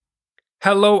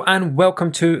Hello and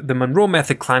welcome to the Munro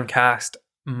Method Clancast.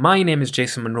 My name is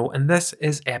Jason Munro and this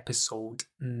is episode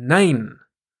 9.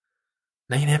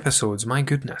 9 episodes, my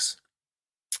goodness.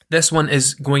 This one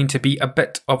is going to be a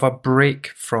bit of a break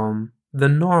from the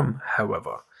norm,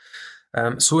 however.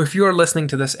 So if you are listening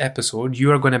to this episode, you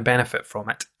are going to benefit from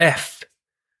it if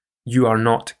you are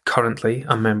not currently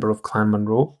a member of Clan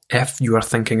Munro, if you are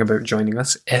thinking about joining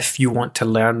us, if you want to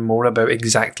learn more about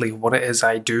exactly what it is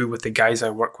I do with the guys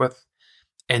I work with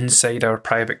inside our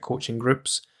private coaching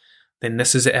groups, then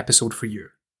this is the episode for you.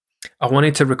 I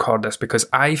wanted to record this because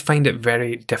I find it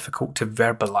very difficult to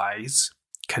verbalize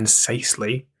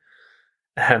concisely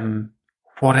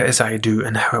what it is I do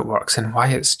and how it works and why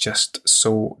it's just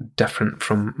so different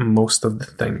from most of the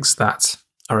things that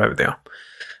are out there.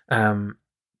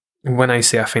 When I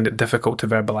say I find it difficult to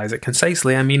verbalize it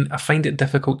concisely, I mean I find it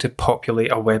difficult to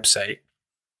populate a website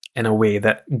in a way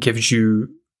that gives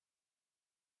you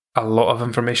a lot of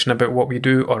information about what we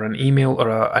do, or an email, or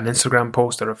an Instagram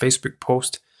post, or a Facebook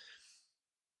post,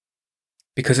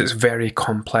 because it's very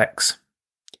complex.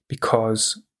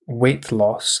 Because weight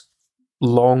loss,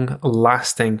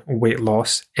 long-lasting weight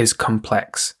loss, is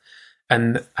complex.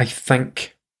 And I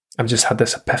think I've just had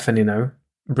this epiphany now,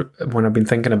 when I've been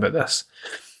thinking about this.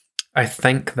 I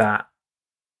think that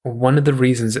one of the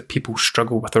reasons that people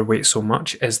struggle with their weight so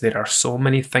much is there are so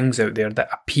many things out there that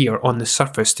appear on the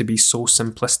surface to be so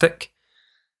simplistic,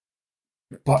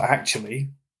 but actually,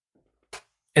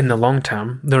 in the long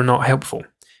term, they're not helpful.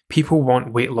 People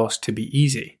want weight loss to be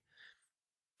easy.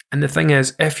 And the thing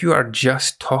is, if you are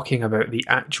just talking about the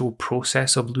actual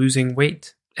process of losing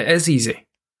weight, it is easy.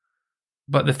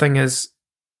 But the thing is,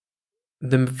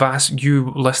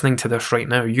 you listening to this right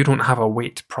now, you don't have a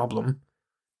weight problem.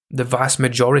 The vast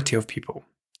majority of people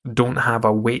don't have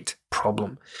a weight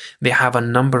problem. They have a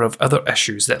number of other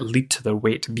issues that lead to their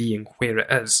weight being where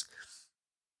it is.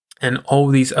 And all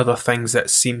these other things that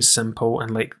seem simple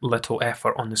and like little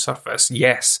effort on the surface,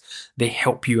 yes, they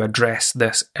help you address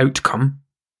this outcome,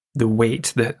 the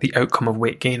weight, the outcome of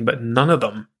weight gain, but none of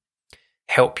them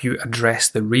help you address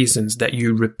the reasons that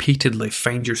you repeatedly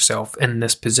find yourself in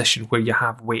this position where you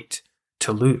have weight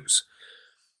to lose.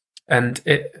 And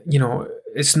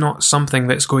it's not something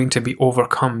that's going to be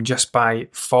overcome just by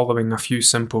following a few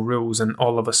simple rules and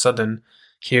all of a sudden,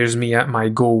 here's me at my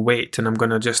goal weight and I'm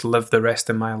going to just live the rest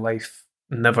of my life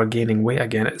never gaining weight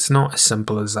again. It's not as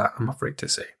simple as that, I'm afraid to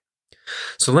say.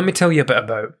 So let me tell you a bit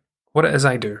about what it is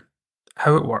I do,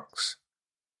 how it works,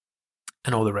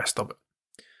 and all the rest of it.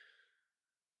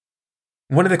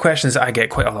 One of the questions that I get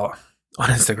quite a lot on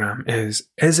Instagram is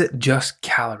it just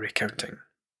calorie counting?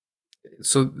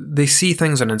 So they see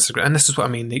things on Instagram, and this is what I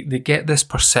mean, they get this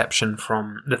perception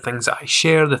from the things that I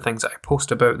share, the things that I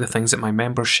post about, the things that my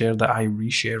members share that I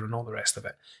reshare and all the rest of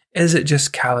it. Is it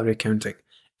just calorie counting?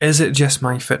 Is it just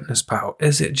MyFitnessPal?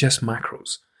 Is it just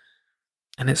macros?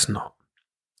 And it's not.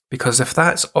 Because if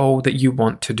that's all that you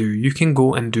want to do, you can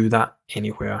go and do that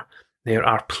anywhere. There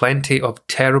are plenty of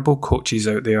terrible coaches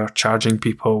out there charging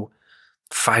people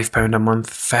 £5 a month,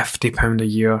 £50 a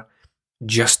year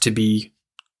just to be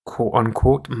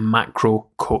quote-unquote macro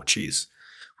coaches,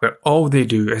 where all they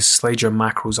do is slide your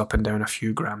macros up and down a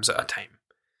few grams at a time.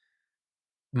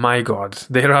 My God,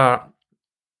 there are,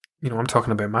 I'm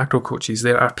talking about macro coaches,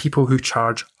 there are people who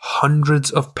charge hundreds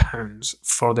of pounds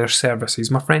for their services.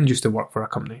 My friend used to work for a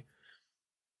company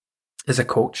as a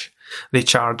coach. They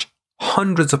charge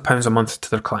hundreds of pounds a month to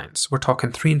their clients. We're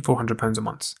talking £300 and £400 a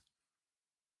month.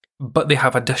 But they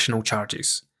have additional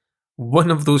charges.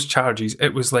 One of those charges,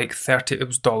 it was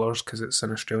dollars because it's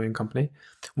an Australian company.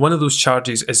 One of those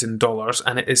charges is in dollars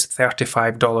and it is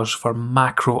 $35 for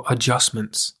macro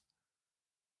adjustments.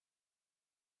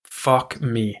 Fuck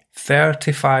me.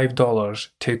 $35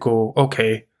 to go,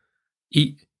 okay,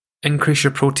 increase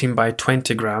your protein by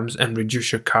 20 grams and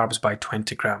reduce your carbs by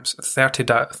 20 grams.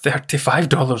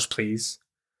 $35, please.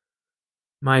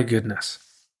 My goodness.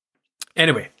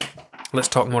 Anyway, let's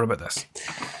talk more about this.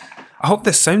 I hope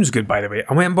this sounds good, by the way.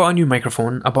 I went and bought a new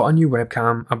microphone, I bought a new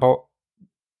webcam, I bought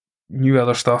new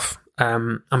other stuff.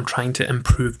 I'm trying to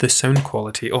improve the sound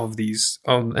quality of these,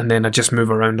 and then I just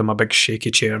move around on my big shaky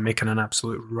chair, making an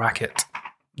absolute racket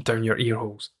down your ear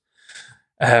holes.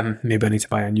 Maybe I need to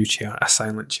buy a new chair, a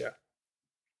silent chair.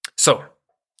 So,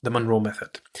 the Munro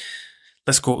method.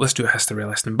 Let's do a history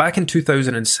lesson. Back in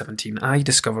 2017, I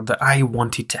discovered that I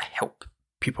wanted to help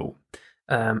people.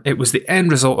 It was the end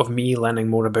result of me learning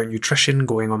more about nutrition,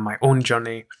 going on my own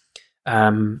journey.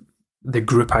 The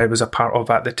group I was a part of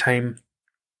at the time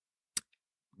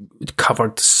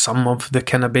covered some of the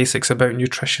kind of basics about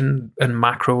nutrition and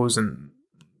macros and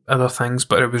other things,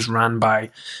 but it was ran by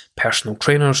personal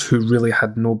trainers who really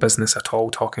had no business at all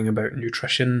talking about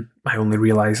nutrition. I only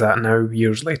realise that now,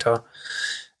 years later.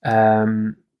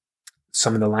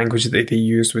 Some of the language that they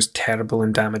used was terrible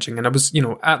and damaging. And I was,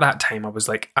 at that time, I was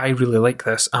like, I really like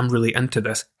this. I'm really into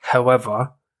this.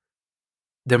 However,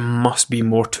 there must be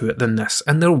more to it than this.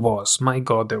 And there was. My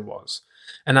God, there was.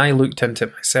 And I looked into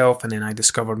it myself, and then I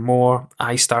discovered more.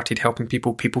 I started helping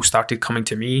people. People started coming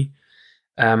to me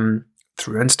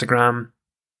through Instagram,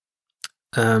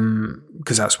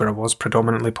 because that's where I was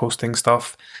predominantly posting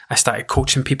stuff. I started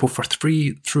coaching people for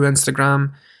free through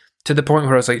Instagram, to the point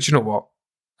where I was like, do you know what?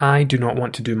 I do not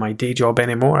want to do my day job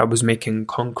anymore. I was making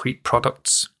concrete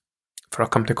products for a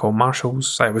company called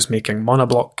Marshall's. I was making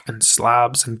monoblock and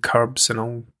slabs and curbs and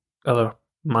all other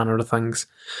manner of things.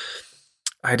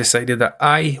 I decided that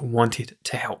I wanted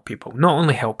to help people. Not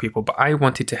only help people, but I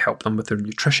wanted to help them with their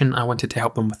nutrition. I wanted to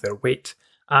help them with their weight.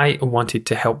 I wanted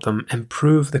to help them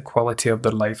improve the quality of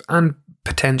their life and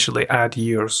potentially add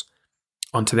years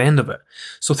onto the end of it.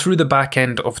 So through the back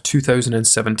end of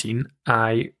 2017,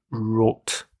 I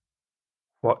wrote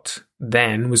what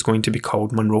then was going to be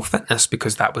called Munro Fitness,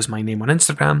 because that was my name on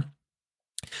Instagram.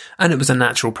 And it was a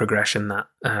natural progression that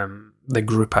the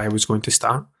group I was going to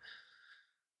start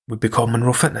would be called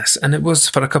Munro Fitness. And it was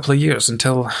for a couple of years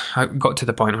until I got to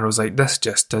the point where I was like, this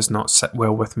just does not sit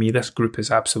well with me. This group is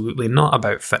absolutely not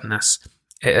about fitness.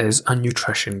 It is a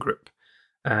nutrition group,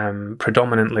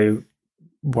 predominantly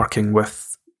working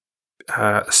with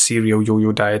serial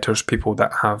yo-yo dieters, people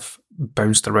that have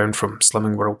bounced around from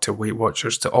Slimming World to Weight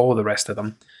Watchers to all the rest of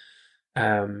them.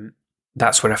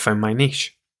 That's where I found my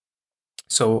niche.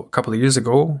 So a couple of years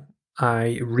ago,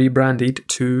 I rebranded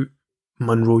to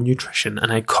Munro Nutrition,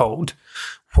 and I called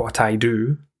what I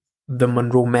do the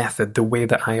Munro method, the way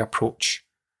that I approach.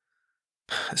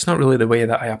 It's not really the way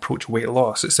that I approach weight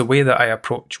loss, it's the way that I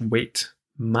approach weight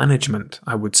management,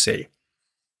 I would say.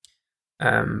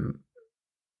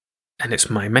 And it's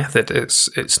my method.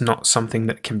 It's not something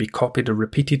that can be copied or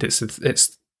repeated.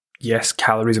 It's yes,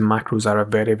 calories and macros are a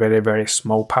very, very, very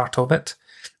small part of it,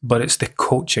 but it's the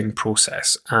coaching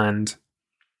process and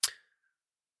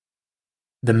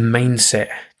the mindset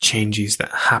changes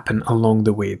that happen along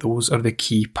the way. Those are the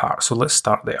key parts. So let's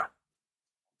start there.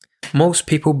 Most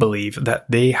people believe that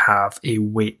they have a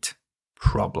weight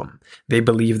problem. They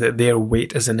believe that their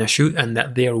weight is an issue and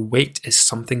that their weight is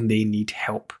something they need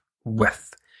help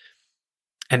with.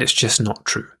 And it's just not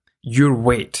true. Your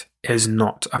weight is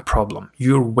not a problem.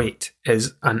 Your weight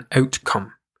is an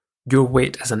outcome. Your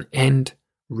weight is an end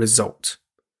result.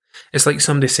 It's like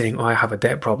somebody saying, oh, I have a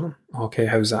debt problem. Okay,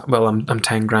 how's that? Well, I'm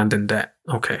 10 grand in debt.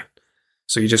 Okay.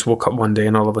 So you just woke up one day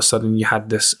and all of a sudden you had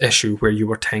this issue where you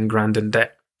were 10 grand in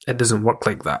debt. It doesn't work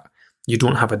like that. You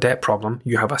don't have a debt problem.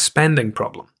 You have a spending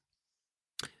problem.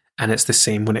 And it's the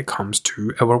same when it comes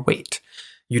to our weight.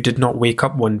 You did not wake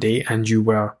up one day and you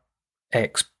were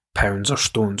X pounds or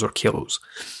stones or kilos.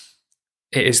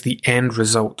 It is the end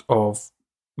result of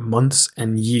months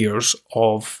and years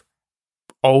of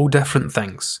all different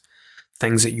things.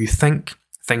 Things that you think,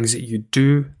 things that you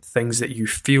do, things that you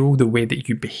feel, the way that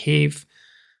you behave.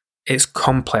 It's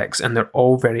complex and they're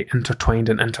all very intertwined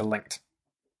and interlinked.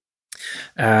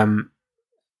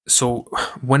 So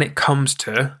when it comes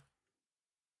to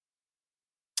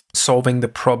solving the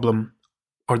problem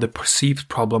or the perceived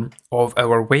problem of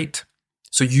our weight,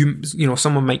 so you know,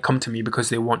 someone might come to me because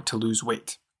they want to lose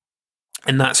weight.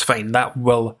 And that's fine, that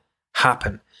will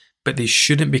happen. But they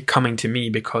shouldn't be coming to me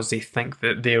because they think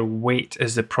that their weight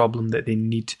is the problem that they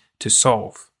need to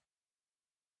solve.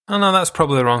 Oh no, that's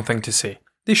probably the wrong thing to say.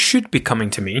 They should be coming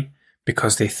to me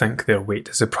because they think their weight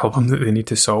is a problem that they need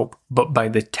to solve. But by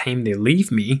the time they leave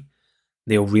me,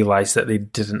 they'll realise that they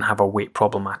didn't have a weight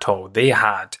problem at all. They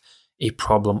had a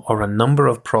problem or a number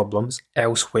of problems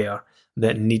elsewhere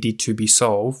that needed to be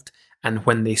solved, and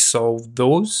when they solved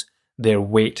those, their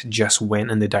weight just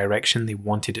went in the direction they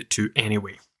wanted it to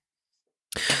anyway.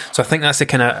 So I think that's the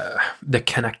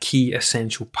kind of key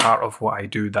essential part of what I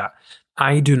do, that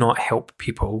I do not help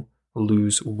people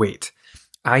lose weight.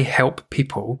 I help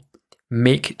people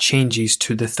make changes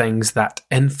to the things that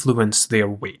influence their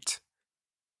weight.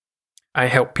 I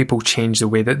help people change the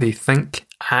way that they think,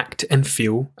 act and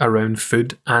feel around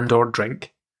food and or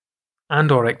drink and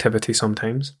or activity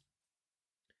sometimes,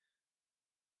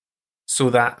 so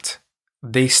that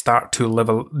they start to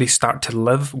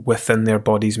live within their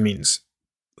body's means.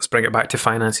 Let's bring it back to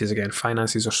finances again.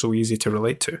 Finances are so easy to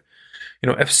relate to. You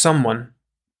know, if someone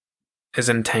is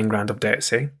in 10 grand of debt,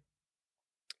 say,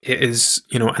 it is,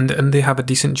 you know, and they have a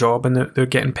decent job and they're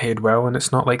getting paid well, and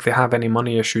it's not like they have any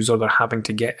money issues or they're having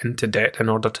to get into debt in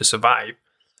order to survive.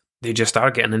 They just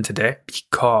are getting into debt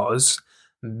because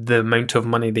the amount of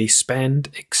money they spend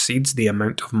exceeds the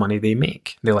amount of money they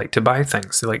make. They like to buy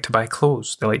things. They like to buy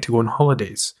clothes. They like to go on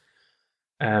holidays,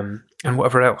 and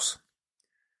whatever else.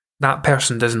 That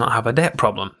person does not have a debt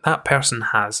problem. That person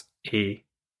has a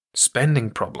spending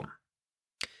problem.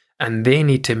 And they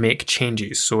need to make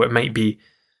changes. So it might be,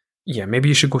 maybe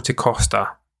you should go to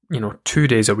Costa, 2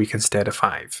 days a week instead of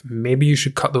 5. Maybe you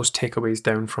should cut those takeaways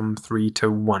down from 3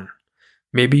 to 1.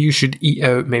 Maybe you should eat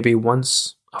out maybe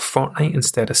once a fortnight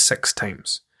instead of 6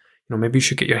 times. Maybe you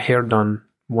should get your hair done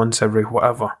once every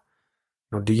whatever.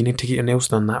 Do you need to get your nails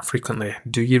done that frequently?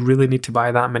 Do you really need to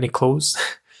buy that many clothes?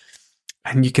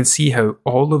 And you can see how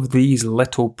all of these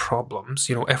little problems,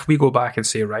 if we go back and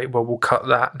say, right, well, we'll cut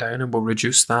that down and we'll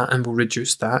reduce that and we'll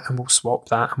reduce that and we'll swap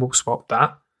that and we'll swap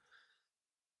that.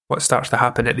 What starts to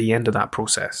happen at the end of that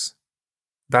process?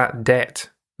 That debt,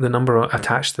 the number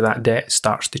attached to that debt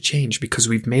starts to change because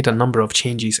we've made a number of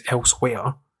changes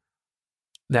elsewhere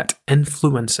that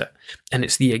influence it. And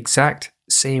it's the exact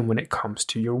same when it comes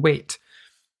to your weight.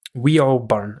 We all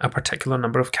burn a particular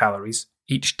number of calories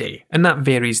each day, and that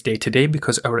varies day to day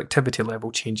because our activity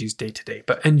level changes day to day.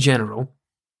 But in general,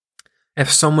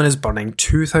 if someone is burning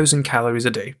 2,000 calories a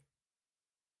day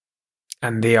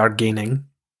and they are gaining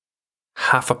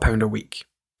half a pound a week,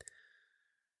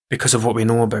 because of what we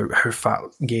know about how fat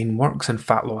gain works and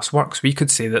fat loss works, we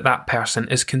could say that that person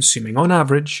is consuming on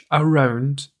average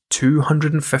around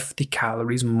 250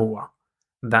 calories more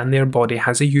than their body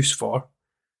has a use for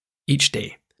each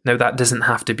day. Now that doesn't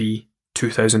have to be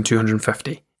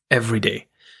 2,250 every day.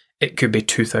 It could be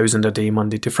 2,000 a day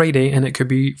Monday to Friday, and it could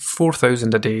be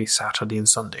 4,000 a day Saturday and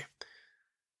Sunday.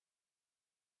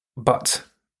 But,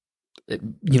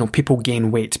 people gain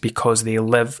weight because they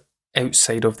live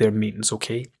outside of their means,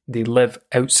 okay? They live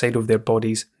outside of their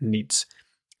body's needs.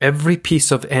 Every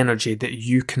piece of energy that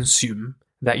you consume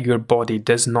that your body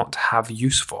does not have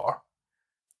use for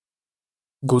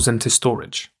goes into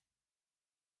storage.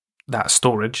 That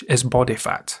storage is body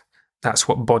fat. That's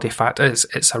what body fat is.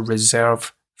 It's a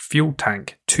reserve fuel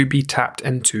tank to be tapped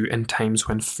into in times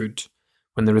when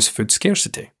there is food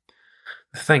scarcity.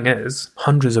 The thing is,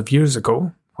 hundreds of years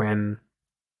ago, when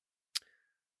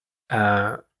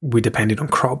we depended on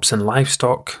crops and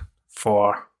livestock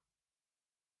for,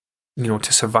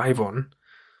 to survive on,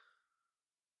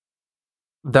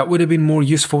 that would have been more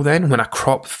useful then when a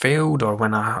crop failed or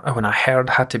when a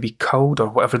herd had to be culled or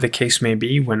whatever the case may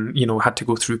be, when, had to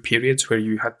go through periods where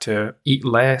you had to eat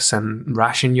less and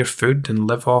ration your food and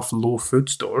live off low food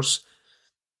stores.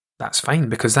 That's fine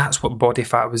because that's what body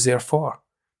fat was there for.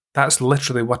 That's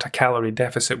literally what a calorie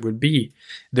deficit would be.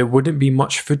 There wouldn't be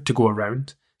much food to go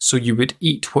around, so you would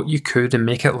eat what you could and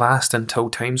make it last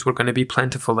until times were going to be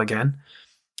plentiful again.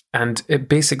 And it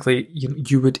basically,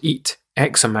 you would eat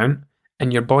X amount,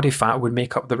 and your body fat would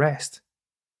make up the rest.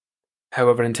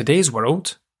 However, in today's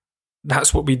world,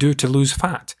 that's what we do to lose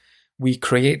fat. We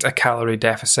create a calorie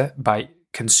deficit by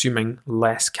consuming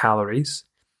less calories,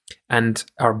 and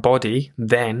our body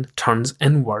then turns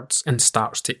inwards and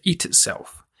starts to eat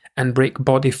itself and break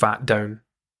body fat down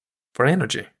for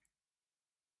energy.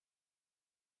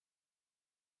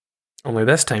 Only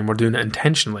this time we're doing it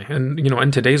intentionally. And,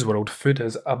 in today's world, food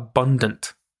is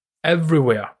abundant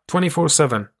everywhere,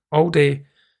 24/7. All day,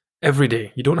 every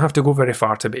day. You don't have to go very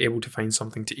far to be able to find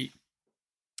something to eat.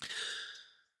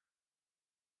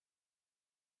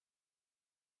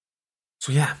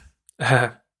 So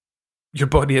your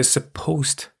body is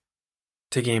supposed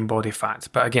to gain body fat.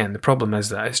 But again, the problem is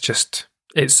that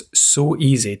it's so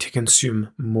easy to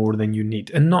consume more than you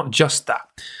need. And not just that.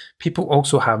 People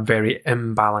also have very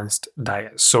imbalanced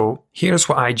diets. So here's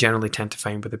what I generally tend to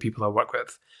find with the people I work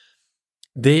with.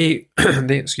 They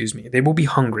will be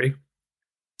hungry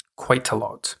quite a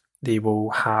lot. They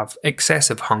will have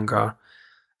excessive hunger.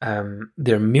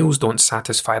 Their meals don't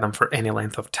satisfy them for any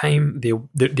length of time.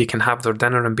 They can have their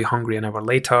dinner and be hungry an hour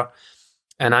later.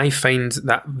 And I find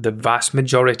that the vast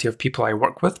majority of people I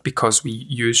work with, because we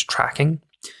use tracking,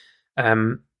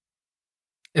 in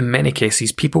many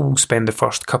cases, people will spend the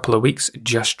first couple of weeks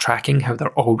just tracking how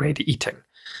they're already eating.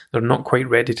 They're not quite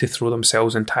ready to throw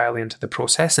themselves entirely into the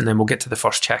process, and then we'll get to the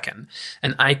first check-in.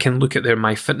 And I can look at their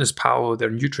MyFitnessPal, their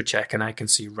NutriCheck, and I can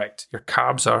see, right, your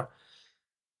carbs are...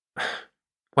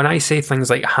 When I say things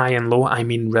like high and low, I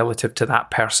mean relative to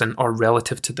that person or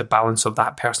relative to the balance of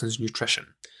that person's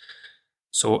nutrition.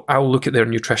 So I'll look at their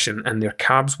nutrition, and their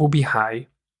carbs will be high,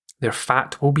 their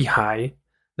fat will be high,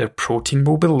 their protein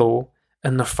will be low,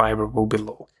 and their fiber will be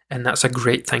low. And that's a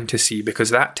great thing to see because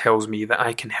that tells me that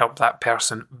I can help that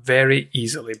person very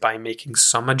easily by making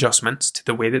some adjustments to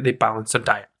the way that they balance their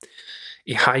diet.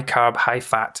 A high carb, high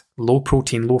fat, low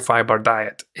protein, low fiber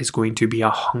diet is going to be a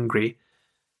hungry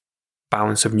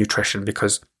balance of nutrition,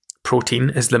 because protein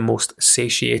is the most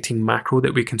satiating macro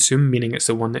that we consume, meaning it's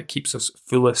the one that keeps us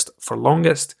fullest for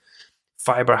longest.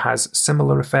 Fiber has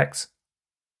similar effects.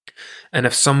 And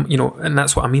and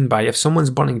that's what I mean by, if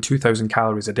someone's burning 2,000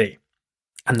 calories a day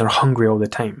and they're hungry all the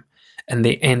time and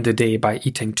they end the day by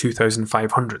eating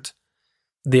 2,500,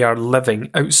 they are living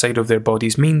outside of their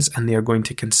body's means and they are going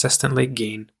to consistently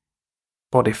gain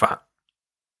body fat.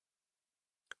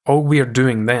 All we're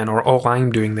doing then, or all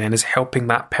I'm doing then, is helping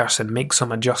that person make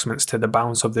some adjustments to the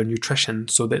balance of their nutrition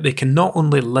so that they can not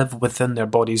only live within their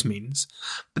body's means,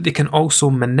 but they can also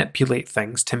manipulate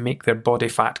things to make their body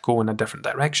fat go in a different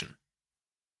direction.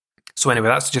 So anyway,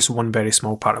 that's just one very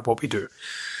small part of what we do.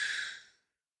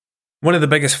 One of the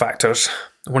biggest factors,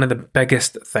 one of the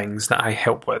biggest things that I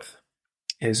help with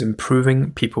is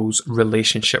improving people's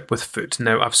relationship with food.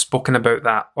 Now, I've spoken about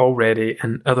that already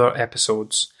in other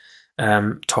episodes,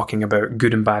 talking about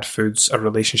good and bad foods, a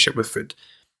relationship with food.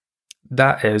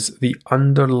 That is the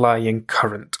underlying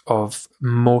current of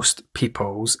most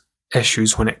people's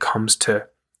issues when it comes to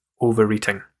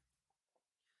overeating.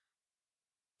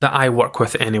 That I work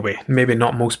with anyway. Maybe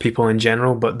not most people in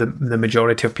general, but the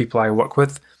majority of people I work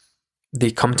with, they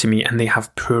come to me and they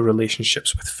have poor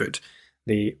relationships with food.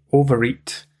 They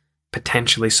overeat,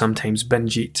 potentially sometimes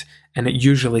binge eat, and it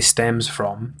usually stems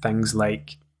from things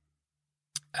like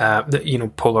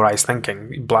polarized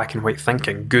thinking, black and white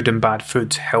thinking, good and bad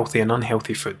foods, healthy and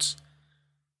unhealthy foods.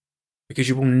 Because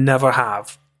you will never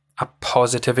have a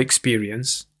positive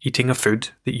experience eating a food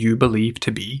that you believe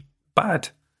to be bad.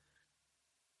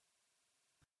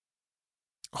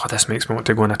 Oh, this makes me want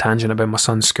to go on a tangent about my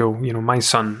son's school. My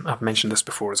son, I've mentioned this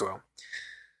before as well.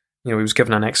 He was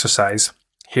given an exercise.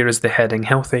 Here is the heading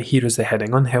healthy, here is the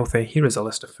heading unhealthy, here is a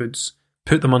list of foods.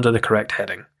 Put them under the correct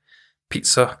heading.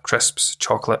 Pizza, crisps,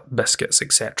 chocolate, biscuits,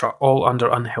 etc. All under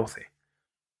unhealthy.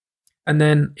 And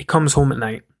then he comes home at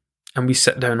night and we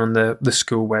sit down on the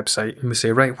school website and we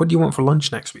say, right, what do you want for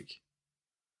lunch next week?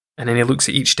 And then he looks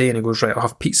at each day and he goes, right, I'll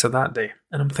have pizza that day.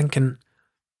 And I'm thinking,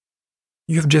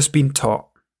 you've just been taught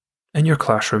in your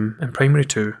classroom in primary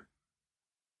 2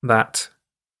 that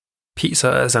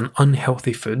pizza is an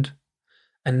unhealthy food,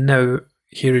 and now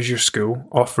here is your school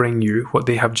offering you what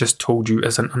they have just told you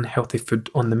is an unhealthy food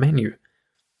on the menu.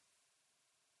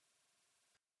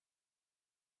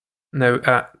 Now,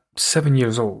 at 7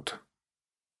 years old,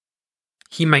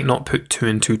 he might not put 2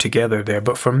 and 2 together there,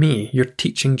 but for me, you're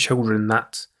teaching children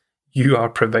that you are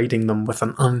providing them with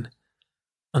an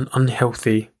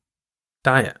unhealthy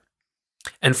diet.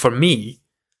 And for me,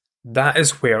 that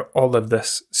is where all of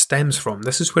this stems from.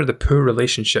 This is where the poor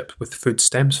relationship with food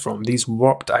stems from. These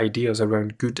warped ideas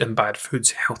around good and bad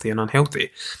foods, healthy and unhealthy.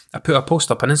 I put a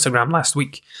post up on Instagram last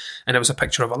week, and it was a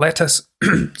picture of a lettuce.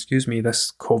 Excuse me,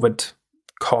 this COVID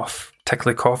cough,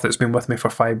 tickly cough that's been with me for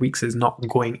 5 weeks is not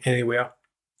going anywhere.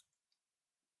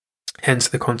 Hence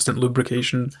the constant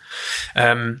lubrication.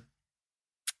 I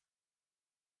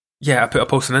put a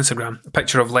post on Instagram, a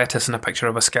picture of lettuce and a picture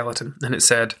of a skeleton, and it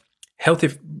said, healthy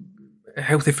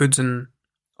foods and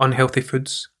unhealthy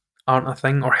foods aren't a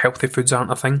thing, or healthy foods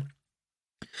aren't a thing.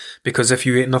 Because if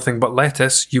you ate nothing but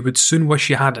lettuce, you would soon wish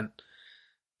you hadn't.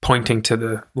 Pointing to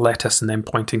the lettuce and then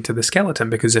pointing to the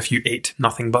skeleton, because if you ate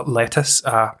nothing but lettuce,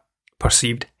 a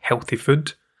perceived healthy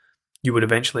food, you would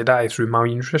eventually die through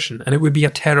malnutrition. And it would be a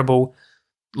terrible,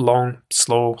 long,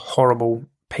 slow, horrible,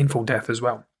 painful death as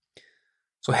well.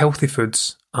 So healthy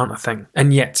foods aren't a thing.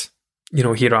 And yet,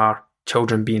 here are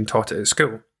children being taught it at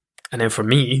school. And then for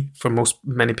me, for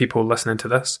many people listening to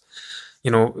this,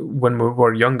 when we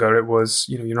were younger, it was,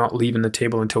 you're not leaving the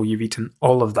table until you've eaten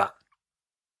all of that.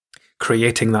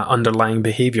 Creating that underlying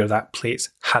behaviour, that plates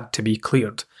had to be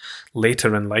cleared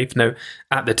later in life. Now,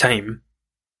 at the time,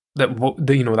 that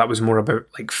was more about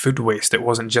like food waste. It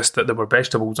wasn't just that there were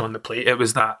vegetables on the plate. It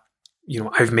was that,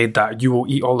 I've made that, you will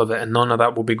eat all of it and none of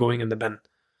that will be going in the bin.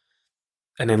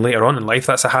 And then later on in life,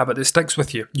 that's a habit that sticks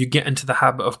with you. You get into the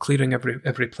habit of clearing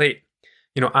every plate.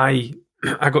 I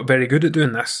got very good at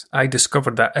doing this. I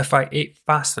discovered that if I ate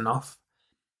fast enough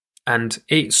and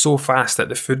ate so fast that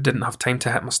the food didn't have time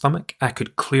to hit my stomach, I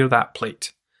could clear that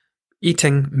plate.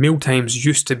 Eating mealtimes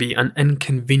used to be an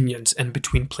inconvenience in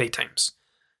between playtimes.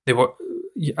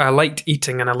 I liked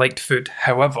eating and I liked food.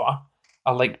 However,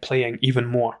 I liked playing even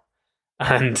more.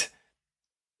 And,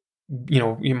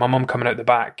 my mum coming out the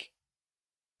back,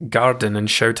 garden and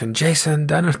shouting, Jason,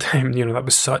 dinner time, that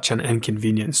was such an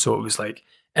inconvenience. So it was like,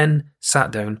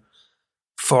 sat down,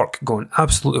 fork going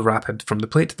absolutely rapid from the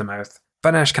plate to the mouth.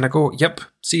 Finish, can I go? Yep,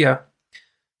 see ya.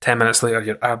 10 minutes later,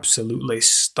 you're absolutely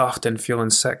stuffed and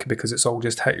feeling sick because it's all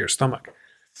just hit your stomach.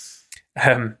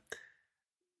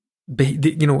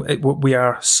 We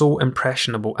are so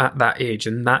impressionable at that age,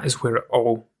 and that is where it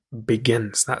all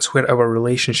begins. That's where our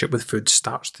relationship with food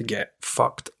starts to get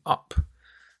fucked up,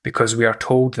 because we are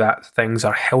told that things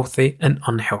are healthy and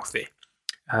unhealthy.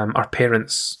 Our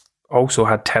parents also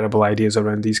had terrible ideas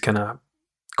around these kind of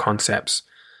concepts.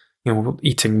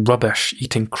 Eating rubbish,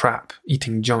 eating crap,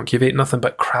 eating junk. You've ate nothing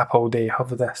but crap all day.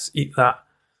 Have this, eat that.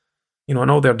 And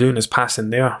all they're doing is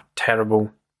passing their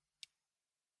terrible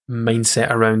mindset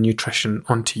around nutrition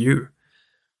onto you.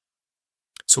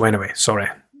 So anyway, sorry,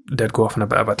 did go off on a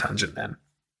bit of a tangent then.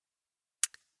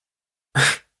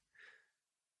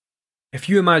 If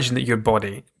you imagine that your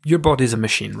body is a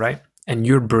machine, right? And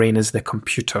your brain is the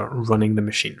computer running the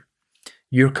machine.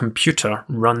 Your computer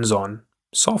runs on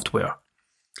software.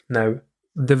 Now,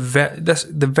 the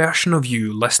version of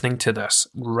you listening to this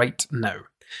right now,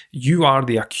 you are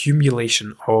the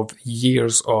accumulation of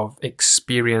years of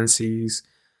experiences,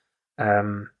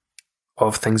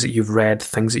 of things that you've read,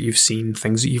 things that you've seen,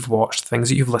 things that you've watched, things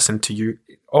that you've listened to.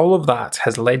 All of that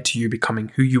has led to you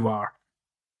becoming who you are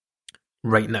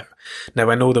right now. Now,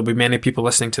 I know there'll be many people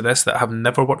listening to this that have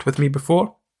never worked with me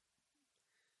before.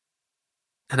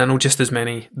 And I know just as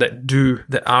many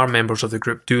that are members of the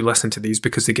group do listen to these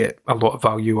because they get a lot of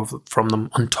value from them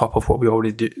on top of what we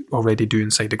already do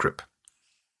inside the group.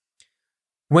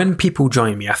 When people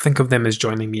join me, I think of them as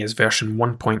joining me as version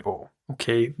 1.0.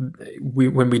 Okay,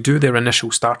 when we do their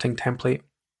initial starting template,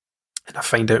 and I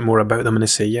find out more about them, and I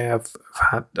say, yeah,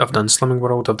 I've done Slimming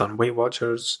World, I've done Weight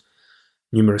Watchers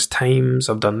numerous times,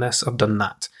 I've done this, I've done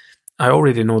that. I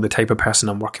already know the type of person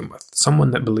I'm working with.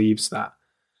 Someone that believes that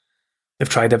they've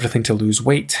tried everything to lose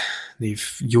weight,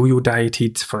 they've yo-yo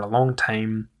dieted for a long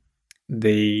time,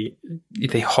 they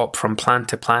hop from plan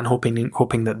to plan,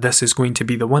 hoping that this is going to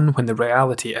be the one, when the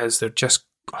reality is they're just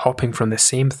hopping from the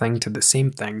same thing to the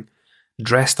same thing,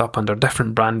 dressed up under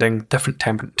different branding, different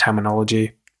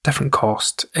terminology, different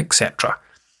cost, etc.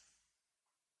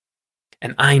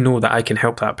 And I know that I can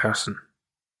help that person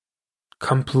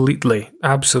completely,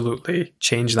 absolutely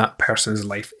change that person's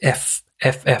life if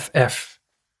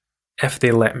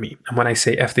they let me. And when I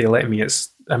say if they let me,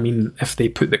 I mean if they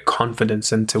put the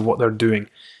confidence into what they're doing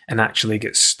and actually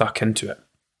get stuck into it.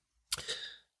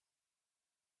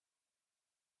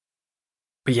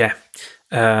 But yeah,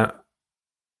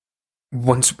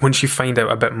 once you find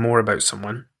out a bit more about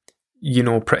someone, you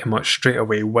know pretty much straight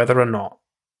away whether or not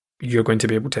you're going to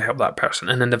be able to help that person.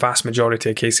 And in the vast majority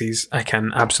of cases, I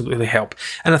can absolutely help.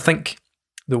 And I think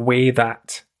the way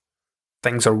that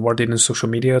things are worded in social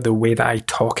media, the way that I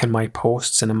talk in my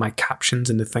posts and in my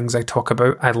captions and the things I talk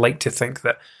about, I like to think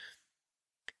that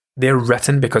they're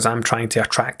written because I'm trying to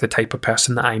attract the type of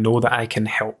person that I know that I can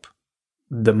help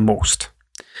the most.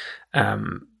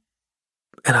 And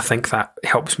I think that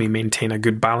helps me maintain a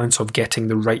good balance of getting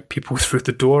the right people through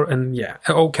the door. And yeah,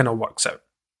 it all kind of works out.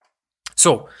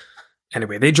 So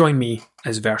anyway, they join me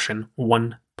as version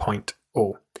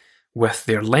 1.0 with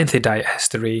their lengthy diet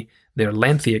history, their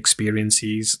lengthy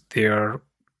experiences, their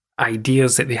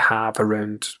ideas that they have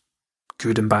around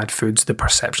good and bad foods, the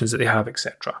perceptions that they have,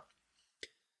 etc.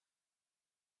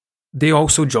 They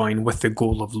also join with the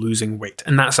goal of losing weight,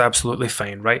 and that's absolutely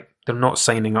fine, right? They're not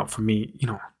signing up for me,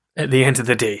 at the end of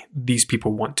the day, these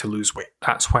people want to lose weight.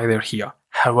 That's why they're here.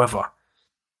 However,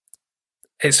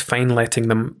 it's fine letting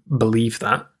them believe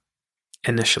that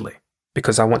initially,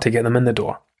 because I want to get them in the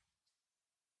door.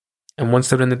 And once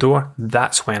they're in the door,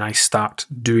 that's when I start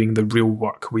doing the real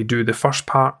work. We do the first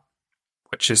part,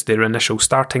 which is their initial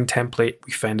starting template.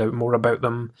 We find out more about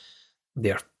them,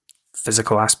 their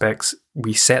physical aspects.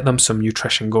 We set them some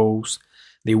nutrition goals.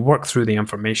 They work through the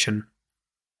information,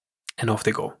 and off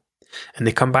they go. And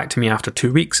they come back to me after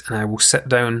 2 weeks, and I will sit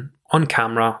down on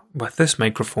camera with this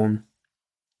microphone,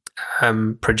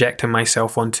 projecting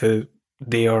myself onto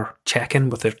their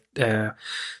check-in with their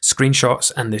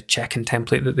screenshots and the check-in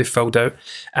template that they filled out,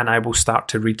 and I will start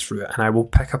to read through it, and I will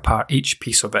pick apart each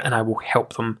piece of it, and I will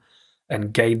help them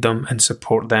and guide them and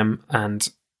support them. And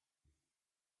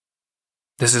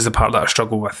this is the part that I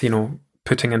struggle with,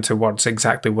 putting into words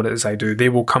exactly what it is I do. They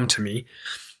will come to me,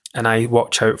 and I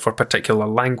watch out for particular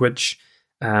language.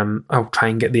 I'll try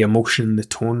and get the emotion, the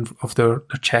tone of their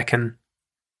check-in,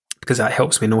 because that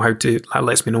helps me know that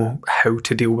lets me know how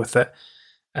to deal with it.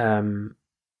 I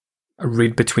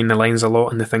read between the lines a lot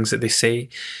and the things that they say.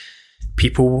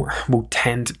 People will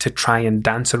tend to try and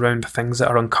dance around things that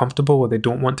are uncomfortable or they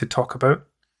don't want to talk about.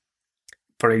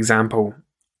 For example,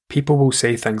 people will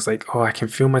say things like, "Oh, I can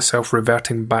feel myself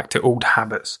reverting back to old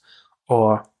habits,"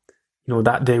 or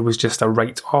that day was just a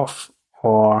write-off,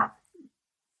 or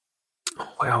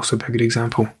what else would be a good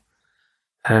example?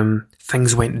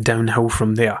 Things went downhill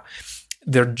from there.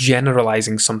 They're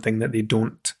generalizing something that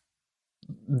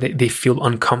they feel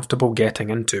uncomfortable getting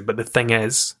into. But the thing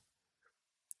is,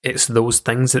 it's those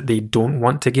things that they don't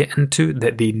want to get into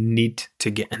that they need to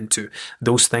get into.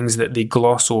 Those things that they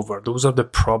gloss over. Those are the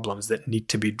problems that need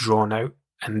to be drawn out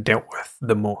and dealt with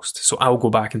the most. So I'll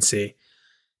go back and say,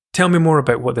 tell me more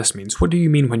about what this means. What do you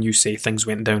mean when you say things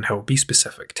went downhill? Be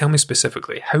specific. Tell me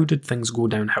specifically, how did things go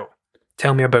downhill?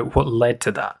 Tell me about what led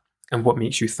to that and what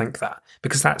makes you think that.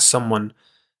 Because that's someone,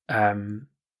 what's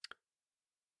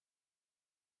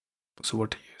the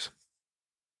word to use?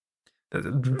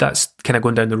 That's kind of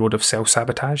going down the road of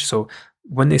self-sabotage. So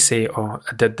when they say, oh,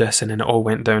 I did this and then it all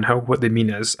went downhill, what they mean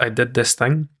is, I did this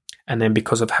thing, and then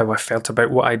because of how I felt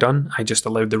about what I done, I just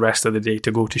allowed the rest of the day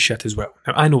to go to shit as well.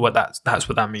 Now, I know what that's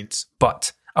what that means,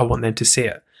 but I want them to say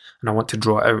it, and I want to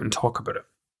draw it out and talk about it.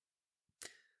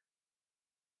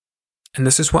 And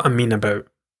this is what I mean about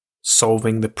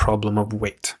solving the problem of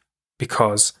weight,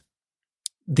 because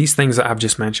these things that I've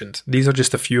just mentioned, these are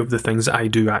just a few of the things that I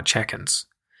do at check-ins.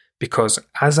 Because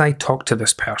as I talk to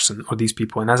this person or these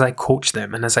people, and as I coach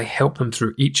them, and as I help them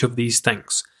through each of these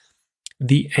things,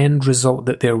 the end result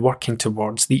that they're working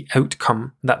towards, the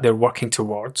outcome that they're working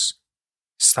towards,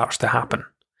 starts to happen.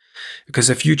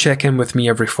 Because if you check in with me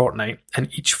every fortnight, and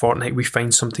each fortnight we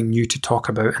find something new to talk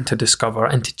about and to discover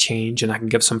and to change, and I can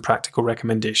give some practical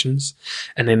recommendations,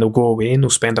 and then they'll go away and they'll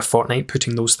spend a fortnight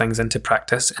putting those things into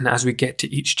practice, and as we get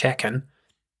to each check-in,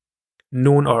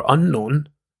 known or unknown,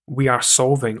 we are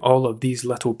solving all of these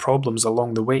little problems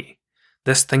along the way.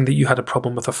 This thing that you had a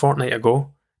problem with a fortnight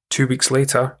ago, 2 weeks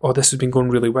later, oh, this has been going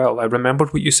really well. I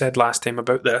remembered what you said last time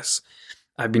about this.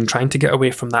 I've been trying to get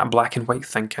away from that black and white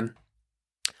thinking.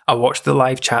 I watched the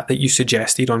live chat that you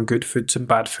suggested on good foods and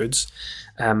bad foods,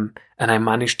 and I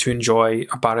managed to enjoy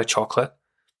a bar of chocolate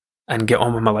and get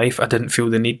on with my life. I didn't feel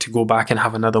the need to go back and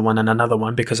have another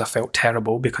one because I felt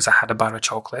terrible because I had a bar of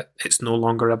chocolate. It's no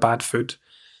longer a bad food.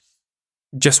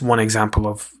 Just one example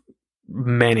of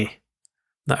many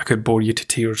that I could bore you to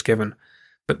tears given.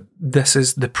 But this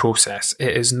is the process.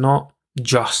 It is not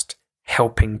just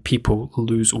helping people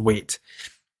lose weight.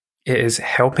 It is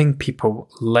helping people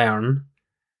learn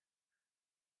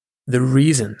the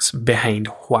reasons behind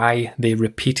why they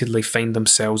repeatedly find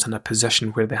themselves in a position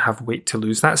where they have weight to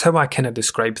lose. That's how I kind of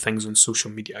describe things on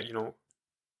social media.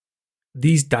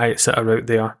 These diets that are out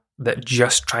there that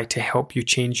just try to help you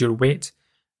change your weight,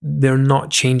 they're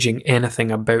not changing anything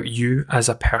about you as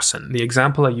a person. The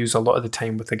example I use a lot of the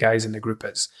time with the guys in the group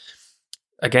is,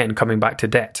 again, coming back to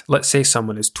debt. Let's say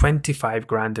someone is 25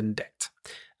 grand in debt,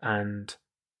 and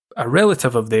a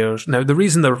relative of theirs, now the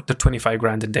reason they're 25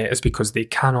 grand in debt is because they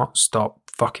cannot stop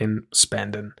fucking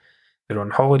spending. They're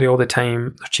on holiday all the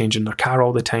time, they're changing their car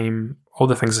all the time, all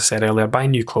the things I said earlier,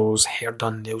 buying new clothes, hair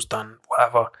done, nails done,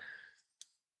 whatever.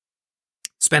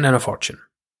 Spending a fortune.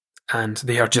 And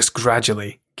they are just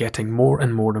gradually getting more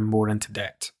and more and more into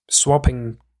debt.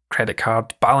 Swapping credit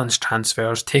card, balance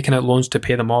transfers, taking out loans to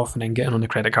pay them off, and then getting on the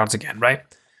credit cards again, right?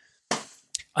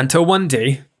 Until one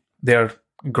day, their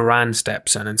gran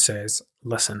steps in and says,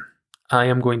 listen, I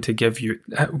am going to give you,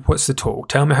 what's the total?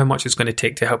 Tell me how much it's going to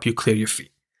take to help you clear your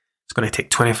feet. It's going to take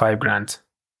 25 grand.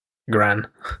 Gran.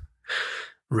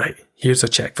 Right, here's a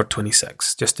check for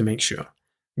 26, just to make sure.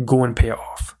 Go and pay it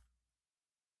off.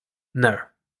 Now,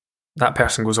 that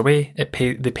person goes away, they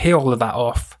pay all of that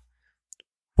off.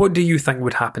 What do you think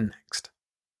would happen next?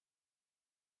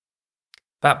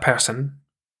 That person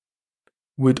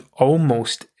would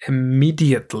almost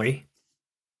immediately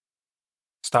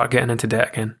start getting into debt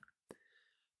again,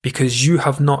 because you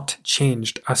have not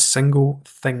changed a single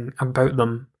thing about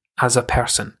them as a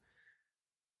person.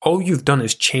 All you've done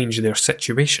is change their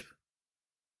situation.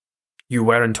 You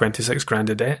were in 26 grand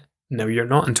of debt, now you're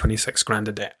not in 26 grand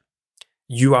of debt.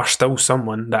 You are still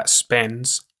someone that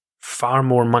spends far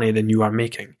more money than you are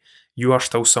making. You are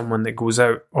still someone that goes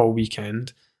out all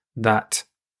weekend, that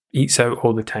eats out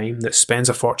all the time, that spends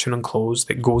a fortune on clothes,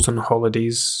 that goes on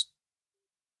holidays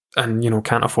and,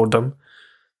 can't afford them.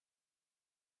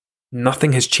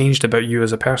 Nothing has changed about you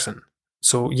as a person.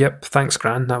 So, yep, thanks,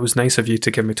 Gran. That was nice of you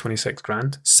to give me 26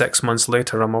 grand. 6 months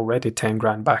later, I'm already 10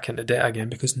 grand back into debt again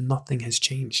because nothing has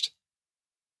changed.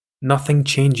 Nothing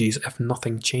changes if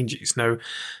nothing changes. Now,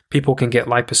 people can get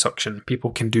liposuction. People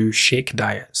can do shake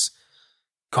diets.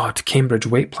 God, Cambridge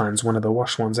weight plan's one of the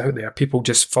worst ones out there. People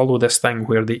just follow this thing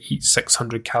where they eat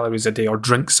 600 calories a day or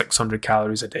drink 600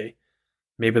 calories a day.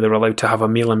 Maybe they're allowed to have a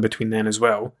meal in between then as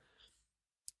well.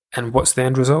 And what's the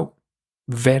end result?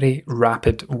 Very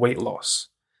rapid weight loss.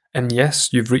 And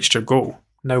yes, you've reached your goal.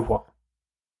 Now what?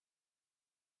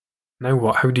 Now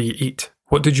what? How do you eat?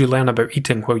 What did you learn about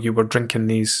eating while you were drinking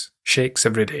these shakes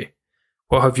every day?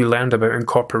 What have you learned about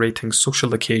incorporating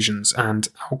social occasions and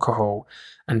alcohol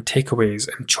and takeaways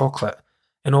and chocolate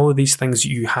and all of these things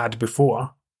you had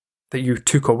before that you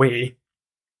took away?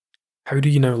 How do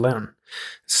you now learn?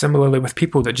 Similarly with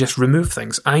people that just remove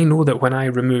things. I know that when I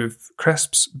remove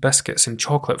crisps, biscuits and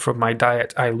chocolate from my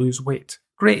diet, I lose weight.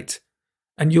 Great.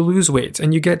 And you lose weight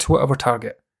and you get to whatever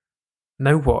target.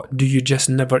 Now what? Do you just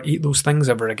never eat those things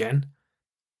ever again?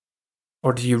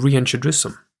 Or do you reintroduce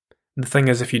them? The thing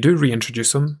is, if you do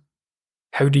reintroduce them,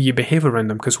 how do you behave around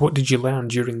them? Because what did you learn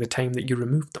during the time that you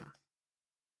removed them?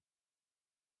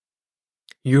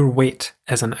 Your weight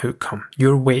is an outcome.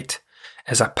 Your weight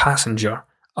is a passenger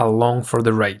along for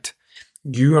the ride.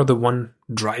 You are the one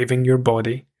driving your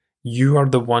body. You are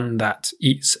the one that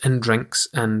eats and drinks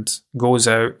and goes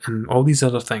out and all these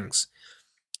other things.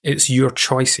 It's your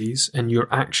choices and your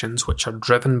actions which are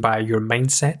driven by your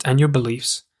mindset and your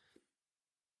beliefs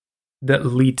that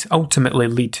ultimately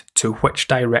lead to which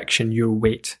direction your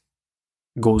weight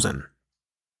goes in.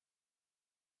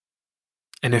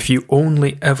 And if you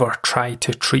only ever try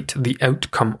to treat the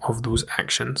outcome of those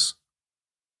actions,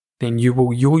 then you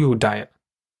will yo-yo diet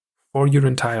for your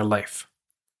entire life.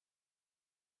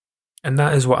 And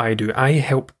that is what I do. I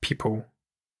help people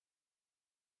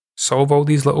solve all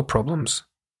these little problems,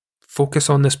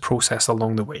 focus on this process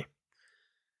along the way,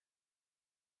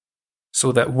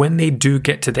 so that when they do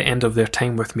get to the end of their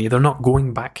time with me, they're not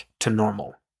going back to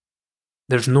normal.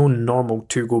 There's no normal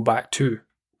to go back to.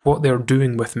 What they're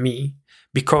doing with me,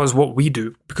 because what we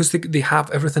do, because they have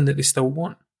everything that they still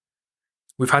want.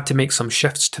 We've had to make some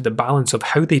shifts to the balance of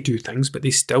how they do things, but they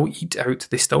still eat out,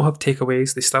 they still have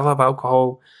takeaways, they still have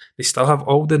alcohol, they still have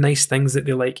all the nice things that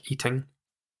they like eating.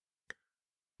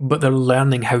 But they're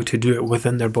learning how to do it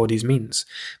within their body's means,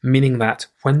 meaning that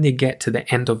when they get to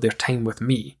the end of their time with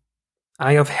me,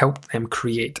 I have helped them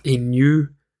create a new,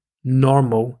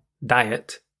 normal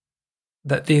diet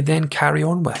that they then carry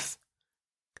on with.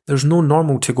 There's no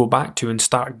normal to go back to and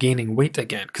start gaining weight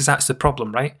again, because that's the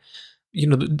problem, right? You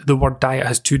know, the word diet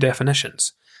has two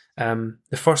definitions. The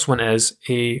first one is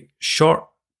a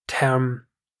short-term...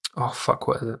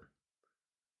 what is it?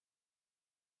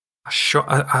 A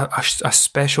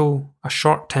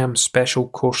short-term special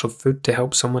course of food to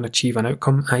help someone achieve an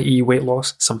outcome, i.e. weight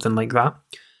loss, something like that.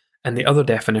 And the other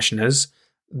definition is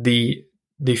the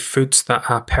foods that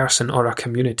a person or a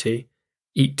community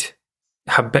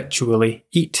habitually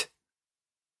eat.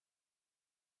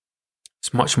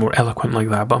 It's much more eloquent like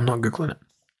that, but I'm not Googling it.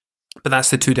 But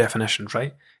that's the two definitions,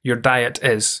 right? Your diet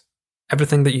is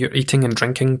everything that you're eating and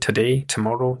drinking today,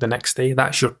 tomorrow, the next day.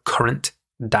 That's your current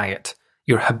diet,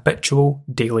 your habitual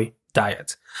daily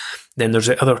diet. Then there's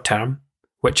the other term,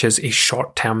 which is a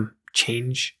short-term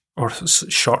change or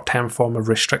short-term form of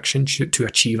restriction to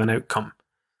achieve an outcome.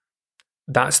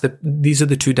 These are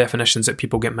the two definitions that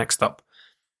people get mixed up.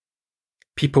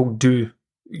 People do,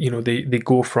 they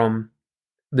go from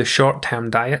the short-term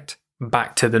diet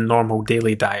back to the normal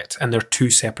daily diet, and they're two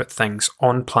separate things,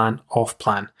 on plan, off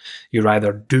plan. You're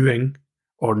either doing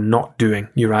or not doing.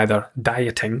 You're either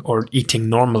dieting or eating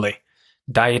normally.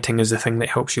 Dieting is the thing that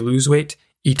helps you lose weight.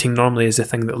 Eating normally is the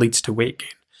thing that leads to weight gain.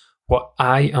 What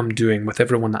I am doing with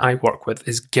everyone that I work with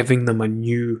is giving them a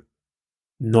new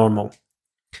normal.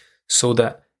 So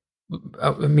that,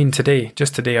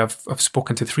 today I've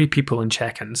spoken to 3 people in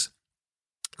check-ins.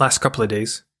 Last couple of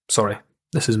days, sorry,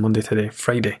 this is Monday today,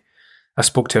 Friday, I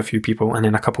spoke to a few people and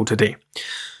then a couple today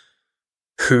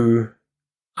who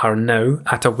are now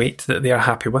at a weight that they are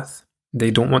happy with.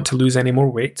 They don't want to lose any more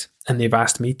weight, and they've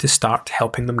asked me to start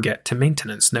helping them get to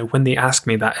maintenance. Now, when they ask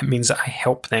me that, it means that I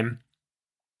help them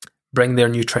bring their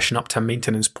nutrition up to a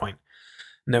maintenance point.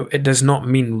 Now, it does not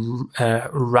mean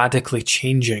radically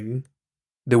changing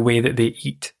the way that they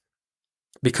eat,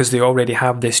 because they already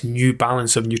have this new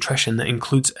balance of nutrition that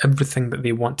includes everything that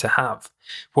they want to have.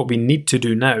 What we need to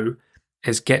do now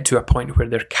is get to a point where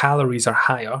their calories are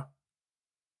higher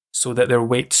so that their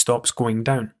weight stops going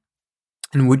down.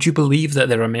 And would you believe that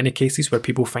there are many cases where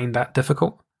people find that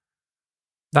difficult?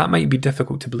 That might be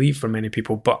difficult to believe for many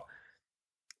people, but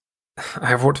I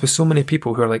have worked with so many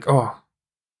people who are like,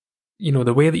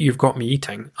 the way that you've got me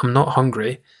eating, I'm not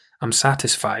hungry, I'm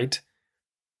satisfied,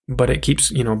 but it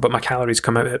keeps, but my calories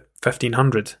come out at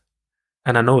 1,500.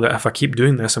 And I know that if I keep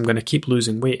doing this, I'm going to keep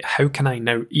losing weight. How can I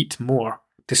now eat more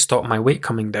to stop my weight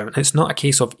coming down? It's not a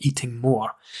case of eating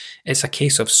more. It's a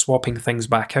case of swapping things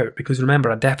back out. Because remember,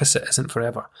 a deficit isn't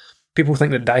forever. People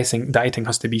think that dieting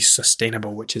has to be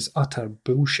sustainable, which is utter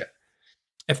bullshit.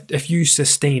 If you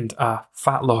sustained a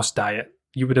fat loss diet,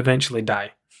 you would eventually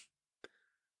die.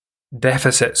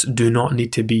 Deficits do not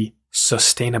need to be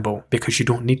sustainable because you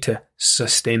don't need to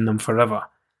sustain them forever.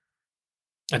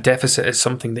 A deficit is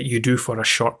something that you do for a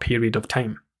short period of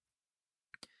time.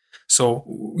 So,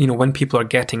 when people are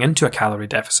getting into a calorie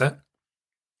deficit,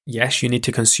 yes, you need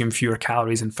to consume fewer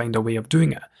calories and find a way of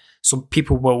doing it. So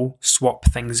people will swap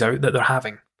things out that they're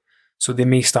having. So they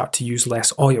may start to use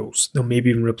less oils. They'll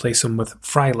maybe even replace them with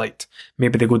Fry Light.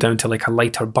 Maybe they go down to like a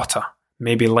lighter butter,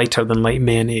 maybe lighter than light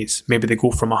mayonnaise. Maybe they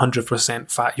go from 100%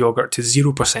 fat yogurt to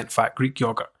 0% fat Greek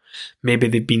yogurt. Maybe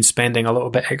they've been spending a little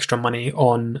bit extra money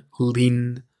on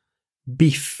lean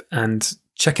beef and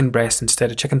chicken breast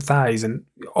instead of chicken thighs and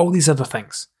all these other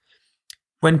things.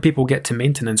 When people get to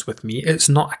maintenance with me, it's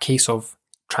not a case of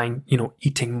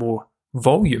eating more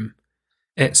volume.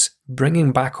 It's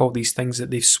bringing back all these things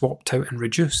that they've swapped out and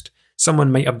reduced.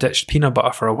 Someone might have ditched peanut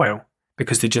butter for a while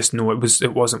because they just know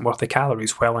it wasn't worth the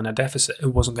calories. While in a deficit,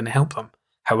 it wasn't going to help them.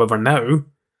 However, now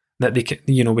that they can,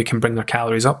 we can bring their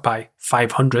calories up by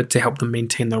 500 to help them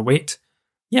maintain their weight.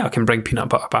 Yeah, I can bring peanut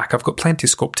butter back. I've got plenty of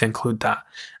scope to include that,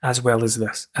 as well as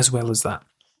this, as well as that.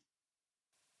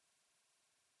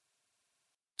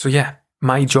 So yeah,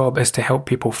 my job is to help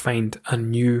people find a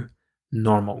new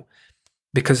normal,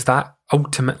 because that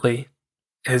ultimately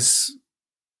is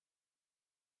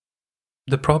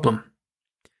the problem.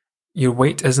 Your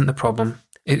weight isn't the problem,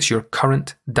 it's your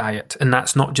current diet. And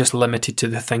that's not just limited to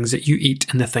the things that you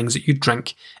eat and the things that you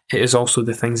drink, it is also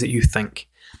the things that you think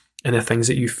and the things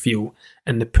that you feel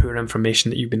and the poor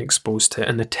information that you've been exposed to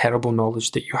and the terrible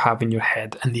knowledge that you have in your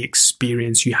head and the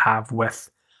experience you have with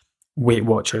Weight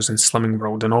Watchers and Slimming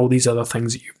World and all these other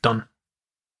things that you've done.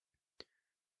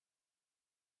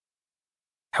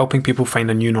 Helping people find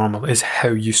a new normal is how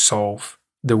you solve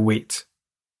the weight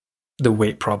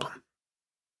problem.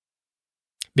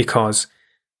 Because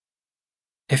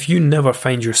if you never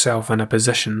find yourself in a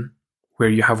position where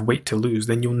you have weight to lose,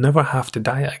 then you'll never have to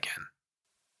diet again.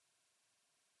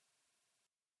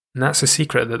 And that's the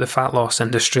secret that the fat loss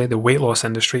industry, the weight loss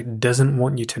industry, doesn't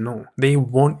want you to know. They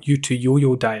want you to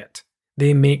yo-yo diet.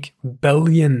 They make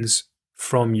billions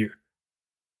from you.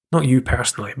 Not you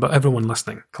personally, but everyone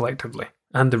listening collectively,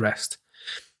 and the rest.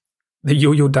 The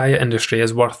yo-yo diet industry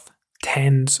is worth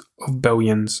tens of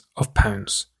billions of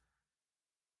pounds.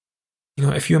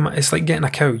 It's like getting a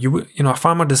cow. A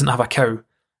farmer doesn't have a cow,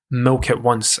 milk it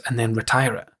once, and then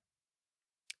retire it.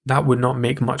 That would not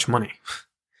make much money.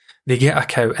 They get a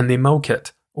cow and they milk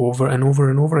it over and over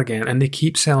and over again, and they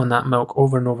keep selling that milk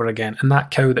over and over again, and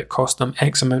that cow that cost them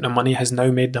X amount of money has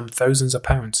now made them thousands of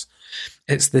pounds.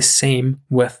 It's the same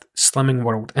with Slimming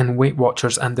World and Weight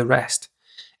Watchers and the rest.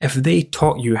 If they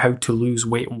taught you how to lose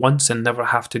weight once and never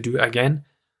have to do it again,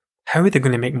 how are they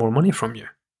going to make more money from you?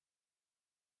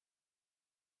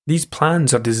 These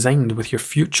plans are designed with your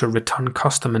future return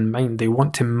custom in mind. They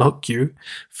want to milk you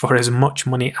for as much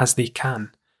money as they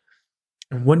can.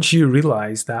 And once you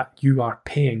realise that you are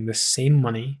paying the same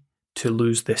money to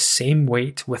lose the same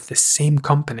weight with the same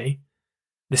company,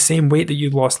 the same weight that you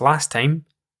lost last time,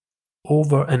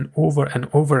 over and over and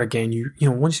over again,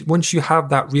 once you have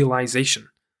that realisation,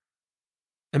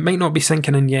 it might not be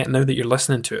sinking in yet now that you're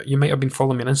listening to it. You might have been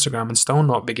following me on Instagram and still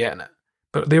not be getting it.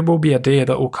 But there will be a day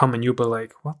that will come and you'll be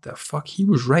like, what the fuck, he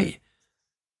was right.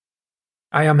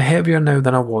 I am heavier now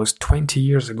than I was 20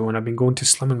 years ago, and I've been going to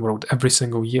Slimming World every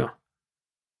single year.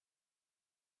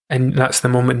 And that's the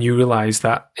moment you realise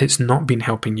that it's not been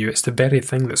helping you. It's the very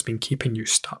thing that's been keeping you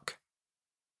stuck.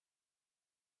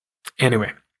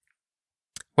 Anyway,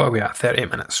 what are we at? 38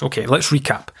 minutes. Okay, let's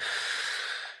recap.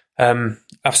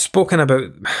 I've spoken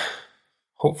about,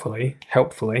 hopefully,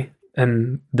 helpfully,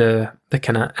 in the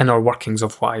kind of inner workings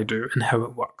of what I do and how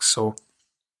it works. So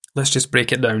let's just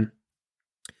break it down.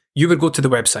 You would go to the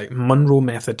website,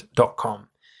 munromethod.com.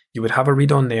 You would have a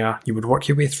read on there, you would work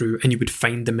your way through, and you would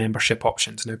find the membership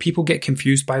options. Now, people get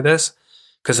confused by this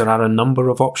because there are a number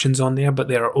of options on there, but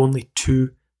there are only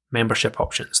two membership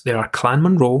options. There are Clan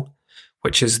Munro,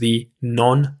 which is the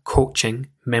non-coaching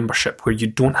membership where you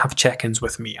don't have check-ins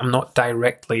with me. I'm not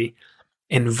directly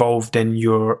involved in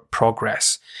your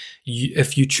progress.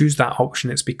 If you choose that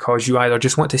option, it's because you either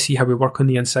just want to see how we work on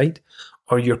the inside,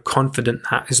 or you're confident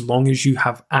that as long as you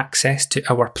have access to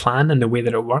our plan and the way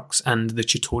that it works and the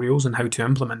tutorials and how to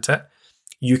implement it,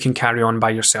 you can carry on by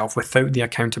yourself without the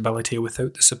accountability,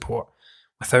 without the support,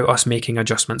 without us making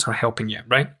adjustments or helping you,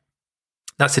 right?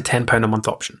 That's the £10 a month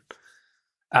option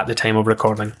at the time of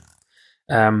recording.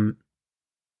 And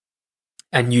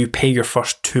you pay your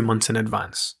first 2 months in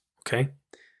advance, okay?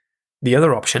 The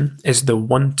other option is the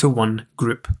one-to-one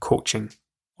group coaching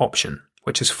option.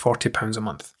 which is £40 a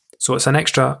month. So it's an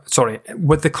extra,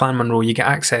 with the Clan Munro, you get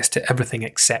access to everything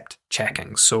except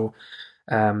check-ins. So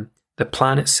the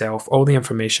plan itself, all the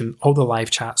information, all the live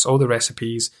chats, all the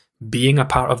recipes, being a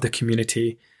part of the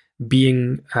community,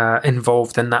 being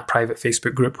involved in that private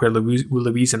Facebook group where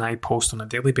Louise and I post on a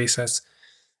daily basis.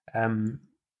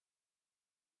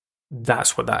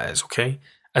 That's what that is, okay?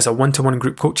 As a one-to-one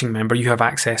group coaching member, you have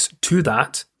access to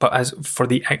that, but as for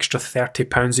the extra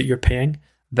 £30 that you're paying,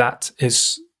 that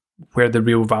is where the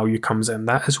real value comes in.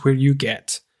 That is where you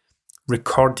get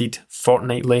recorded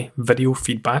fortnightly video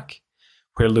feedback,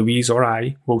 where Louise or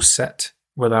I will sit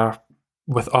with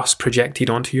us projected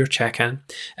onto your check-in,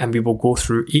 and we will go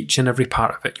through each and every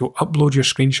part of it. You'll upload your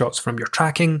screenshots from your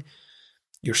tracking,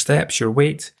 your steps, your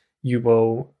weight. You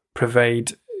will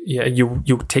provide...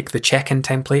 you'll take the check-in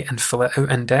template and fill it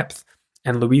out in depth,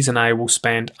 and Louise and I will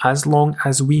spend as long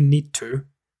as we need to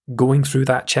going through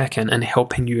that check-in and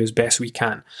helping you as best we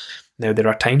can. Now, there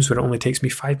are times where it only takes me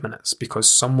 5 minutes because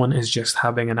someone is just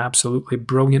having an absolutely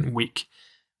brilliant week.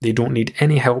 They don't need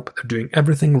any help, they're doing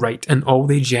everything right, and all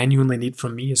they genuinely need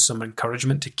from me is some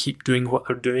encouragement to keep doing what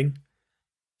they're doing.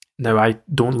 Now, I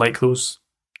don't like those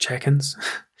check-ins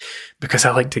because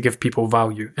I like to give people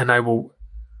value, and I will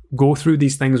go through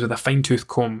these things with a fine-tooth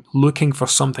comb, looking for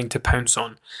something to pounce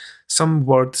on. Some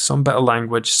word, some bit of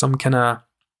language, some kind of,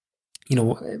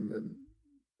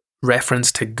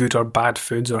 reference to good or bad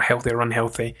foods or healthy or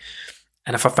unhealthy.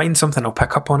 And if I find something, I'll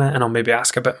pick up on it and I'll maybe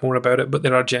ask a bit more about it. But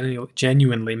there are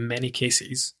genuinely many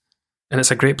cases, and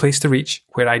it's a great place to reach,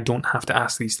 where I don't have to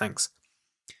ask these things.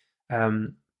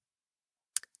 And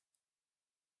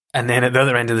then at the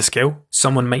other end of the scale,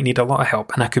 someone might need a lot of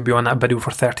help, and I could be on that video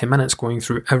for 30 minutes going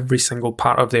through every single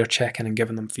part of their check-in and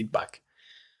giving them feedback.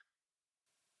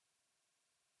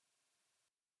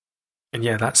 And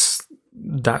yeah, that's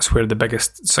where the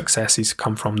biggest successes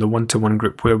come from, the one-to-one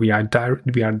group, where we are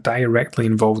directly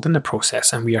involved in the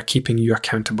process, and we are keeping you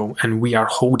accountable, and we are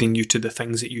holding you to the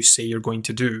things that you say you're going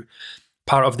to do.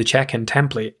 Part of the check-in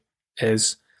template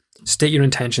is state your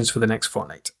intentions for the next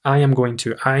fortnight. I am going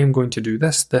to do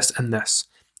this, this, and this.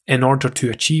 In order to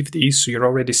achieve these, so you're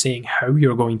already saying how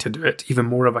you're going to do it, even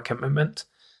more of a commitment.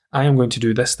 I am going to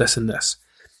do this, this, and this.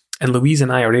 And Louise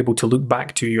and I are able to look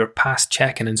back to your past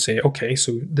check-in and say, okay,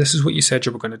 so this is what you said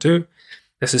you were going to do.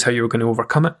 This is how you were going to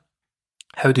overcome it.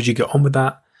 How did you get on with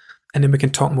that? And then we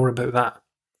can talk more about that.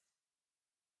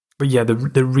 But yeah,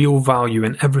 the real value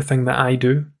in everything that I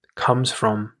do comes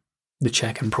from the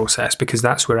check-in process, because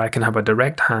that's where I can have a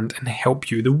direct hand and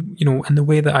help you, in the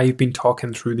way that I've been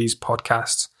talking through these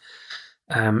podcasts.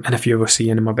 And if you ever see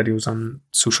any of my videos on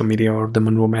social media or the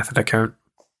Munro Method account,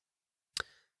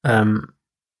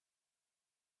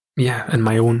 in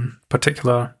my own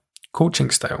particular coaching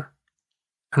style.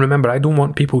 And remember, I don't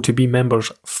want people to be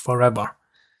members forever.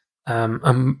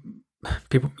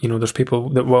 People, there's people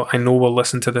that I know will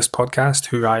listen to this podcast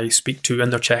who I speak to in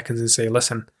their check-ins and say,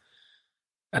 listen,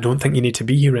 I don't think you need to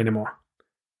be here anymore.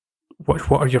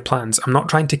 What are your plans? I'm not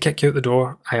trying to kick you out the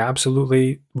door. I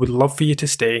absolutely would love for you to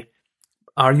stay.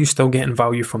 Are you still getting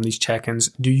value from these check-ins?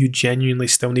 Do you genuinely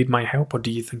still need my help, or do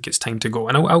you think it's time to go?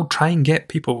 And I'll try and get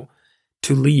people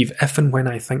to leave if and when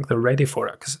I think they're ready for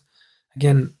it. Because,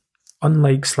 again,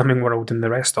 unlike Slimming World and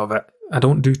the rest of it, I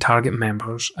don't do target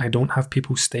members. I don't have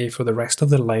people stay for the rest of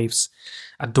their lives.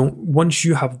 Once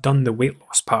you have done the weight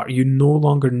loss part, you no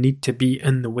longer need to be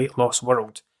in the weight loss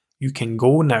world. You can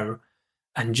go now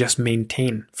and just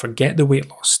maintain. Forget the weight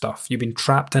loss stuff. You've been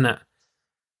trapped in it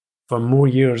for more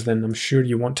years than I'm sure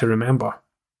you want to remember.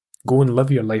 Go and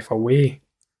live your life away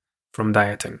from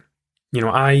dieting.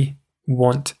 I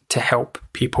want to help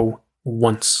people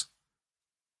once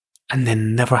and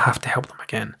then never have to help them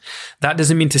again. That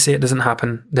doesn't mean to say it doesn't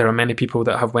happen. There are many people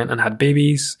that have went and had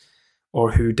babies,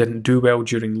 or who didn't do well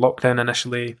during lockdown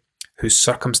initially, whose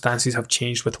circumstances have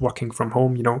changed with working from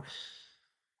home.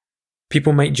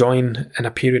 People might join in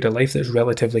a period of life that's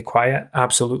relatively quiet,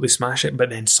 absolutely smash it, but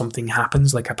then something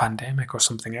happens, like a pandemic or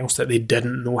something else, that they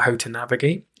didn't know how to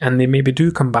navigate, and they maybe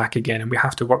do come back again, and we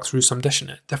have to work through some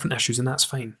different issues, and that's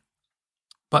fine.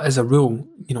 But as a rule,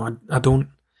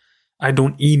 I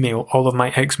don't email all of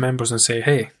my ex-members and say,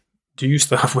 hey, do you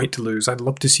still have weight to lose? I'd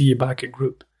love to see you back at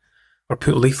group. Or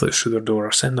put leaflets through their door,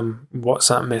 or send them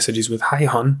WhatsApp messages with, hi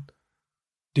hun,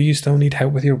 do you still need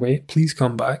help with your weight? Please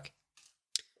come back.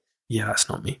 Yeah, that's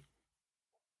not me.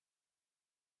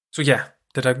 So yeah,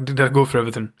 did I go through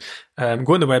everything?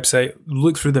 Go on the website,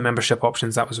 look through the membership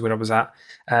options. That was where I was at.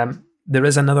 There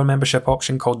is another membership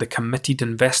option called the Committed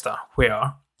Investor,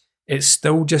 where it's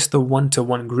still just the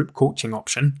one-to-one group coaching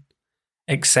option,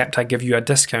 except I give you a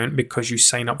discount because you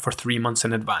sign up for 3 months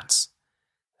in advance.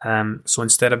 So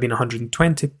instead of being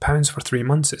 £120 for 3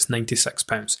 months, it's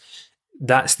 £96.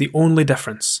 That's the only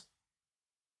difference.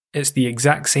 It's the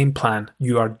exact same plan.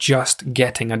 You are just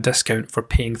getting a discount for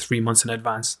paying 3 months in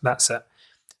advance. That's it.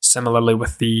 Similarly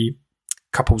with the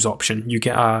couples option, you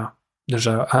get there's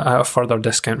a further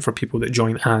discount for people that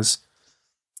join as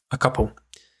a couple.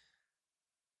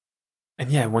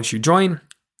 And yeah, once you join,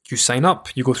 you sign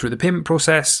up, you go through the payment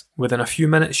process. Within a few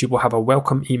minutes, you will have a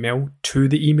welcome email to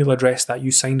the email address that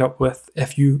you signed up with.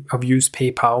 If you have used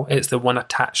PayPal, it's the one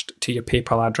attached to your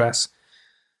PayPal address.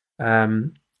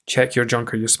 Check your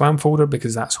junk or your spam folder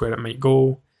because that's where it might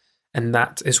go. And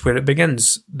that is where it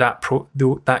begins.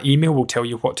 That email will tell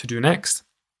you what to do next.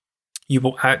 You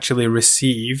will actually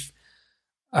receive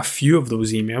a few of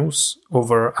those emails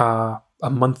over a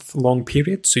month-long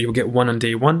period. So you'll get one on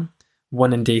day 1,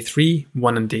 one on day 3,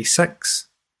 one on day 6,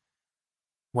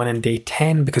 one on day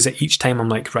 10, because at each time I'm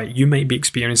like, right, you might be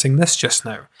experiencing this just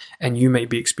now, and you might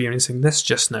be experiencing this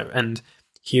just now, and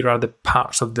here are the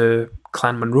parts of the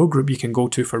Clan Munro group you can go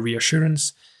to for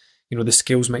reassurance. You know, the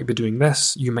skills might be doing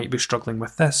this, you might be struggling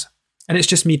with this. And it's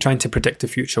just me trying to predict the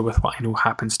future with what I know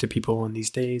happens to people in these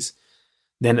days.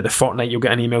 Then at the fortnight, you'll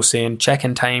get an email saying,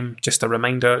 check-in time, just a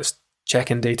reminder, it's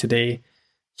check-in day today.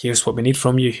 Here's what we need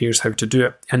from you, here's how to do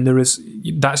it. And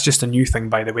that's just a new thing,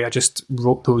 by the way. I just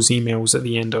wrote those emails at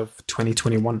the end of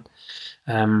 2021.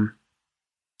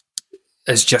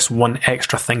 It's just one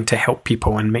extra thing to help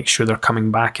people and make sure they're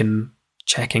coming back and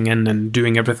checking in and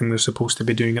doing everything they're supposed to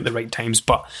be doing at the right times,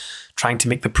 but trying to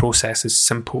make the process as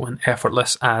simple and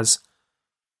effortless as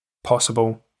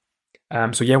possible.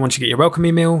 So yeah, once you get your welcome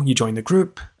email, you join the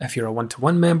group. If you're a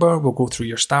one-to-one member, we'll go through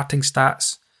your starting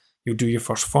stats. You'll do your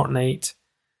first fortnight.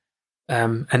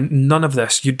 And none of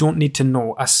this, you don't need to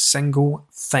know a single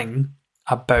thing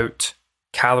about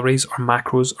calories or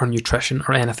macros or nutrition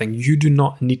or anything. You do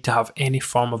not need to have any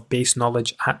form of base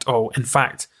knowledge at all. In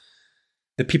fact,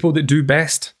 the people that do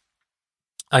best,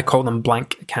 I call them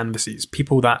blank canvases.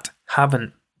 People that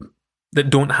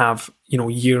don't have,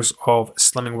 years of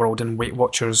Slimming World and Weight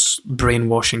Watchers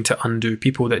brainwashing to undo.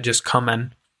 People that just come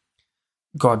in.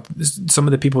 God, some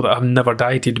of the people that have never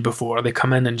dieted before, they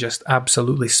come in and just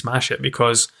absolutely smash it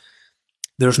because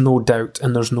there's no doubt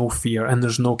and there's no fear and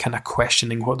there's no kind of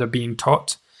questioning what they're being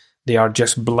taught. They are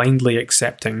just blindly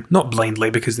accepting, not blindly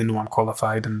because they know I'm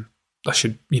qualified and I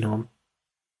should, I'm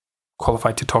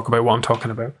qualified to talk about what I'm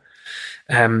talking about.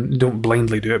 Don't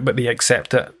blindly do it, but they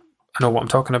accept it. I know what I'm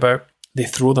talking about. They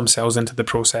throw themselves into the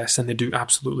process and they do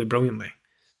absolutely brilliantly.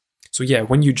 So yeah,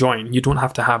 when you join, you don't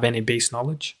have to have any base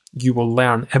knowledge. You will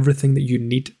learn everything that you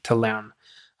need to learn.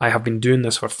 I have been doing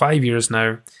this for 5 years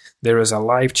now. There is a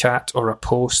live chat or a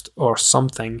post or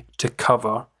something to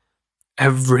cover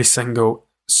every single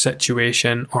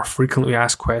situation or frequently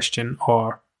asked question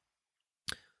or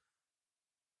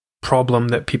problem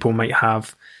that people might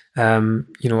have. A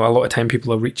lot of time people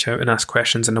will reach out and ask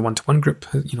questions in the one-to-one group.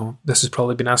 This has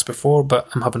probably been asked before, but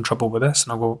I'm having trouble with this.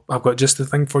 And I'll go, I've got just the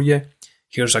thing for you.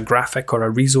 Here's a graphic or a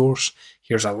resource.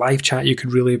 Here's a live chat you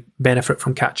could really benefit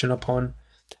from catching up on.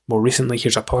 More recently,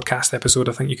 here's a podcast episode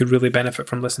I think you could really benefit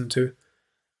from listening to.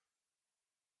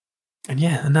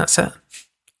 And that's it.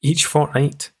 Each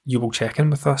fortnight, you will check in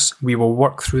with us. We will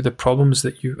work through the problems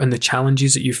and the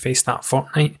challenges that you face that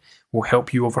fortnight. We'll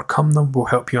help you overcome them. We'll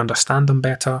help you understand them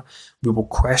better. We will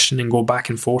question and go back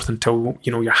and forth until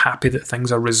you're happy that things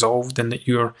are resolved and that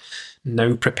you're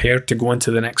now prepared to go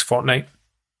into the next fortnight.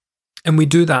 And we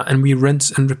do that and we rinse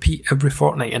and repeat every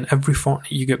fortnight. And every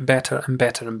fortnight you get better and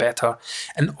better and better.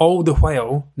 And all the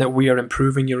while that we are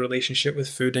improving your relationship with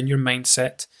food and your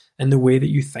mindset and the way that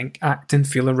you think, act and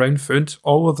feel around food,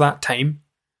 all of that time,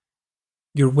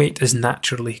 your weight is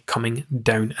naturally coming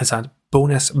down as a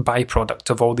bonus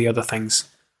byproduct of all the other things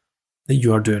that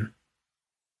you are doing.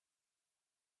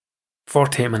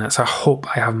 48 minutes. I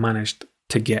hope I have managed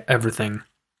to get everything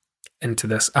into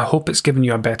this. I hope it's given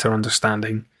you a better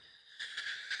understanding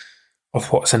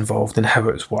of what's involved and how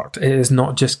it's worked. It is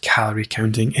not just calorie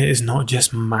counting. It is not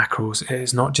just macros. It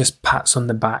is not just pats on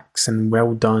the backs and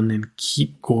well done and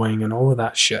keep going and all of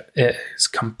that shit. It is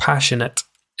compassionate,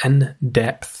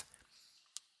 in-depth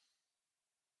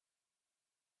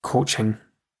coaching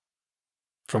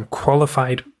from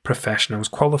qualified professionals,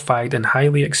 qualified and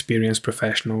highly experienced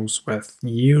professionals with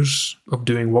years of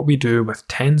doing what we do with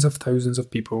tens of thousands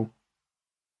of people.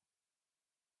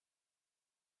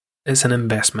 It's an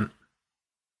investment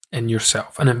in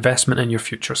yourself, an investment in your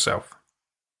future self.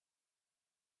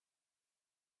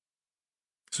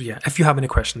 So yeah, if you have any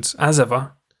questions, as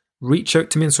ever, reach out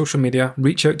to me on social media,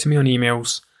 reach out to me on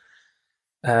emails.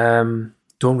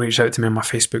 don't reach out to me on my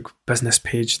Facebook business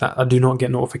page. That I do not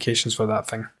get notifications for that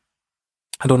thing.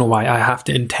 I don't know why. I have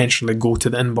to intentionally go to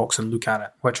the inbox and look at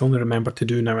it, which I only remember to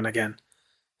do now and again.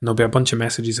 And there'll be a bunch of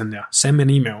messages in there. Send me an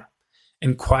email.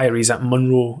 Inquiries at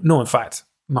Munro. No, in fact,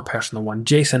 my personal one.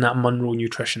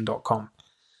 Jason@munronutrition.com.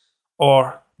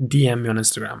 Or DM me on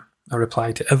Instagram. I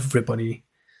reply to everybody.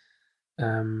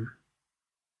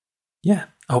 Yeah,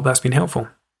 I hope that's been helpful.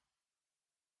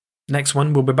 Next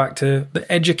one, we'll be back to the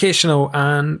educational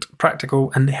and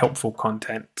practical and helpful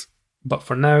content. But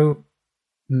for now,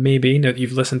 maybe now that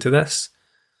you've listened to this,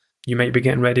 you might be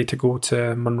getting ready to go to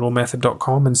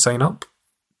munromethod.com and sign up.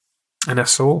 And if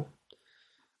so,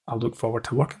 I'll look forward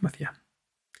to working with you.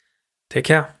 Take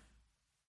care.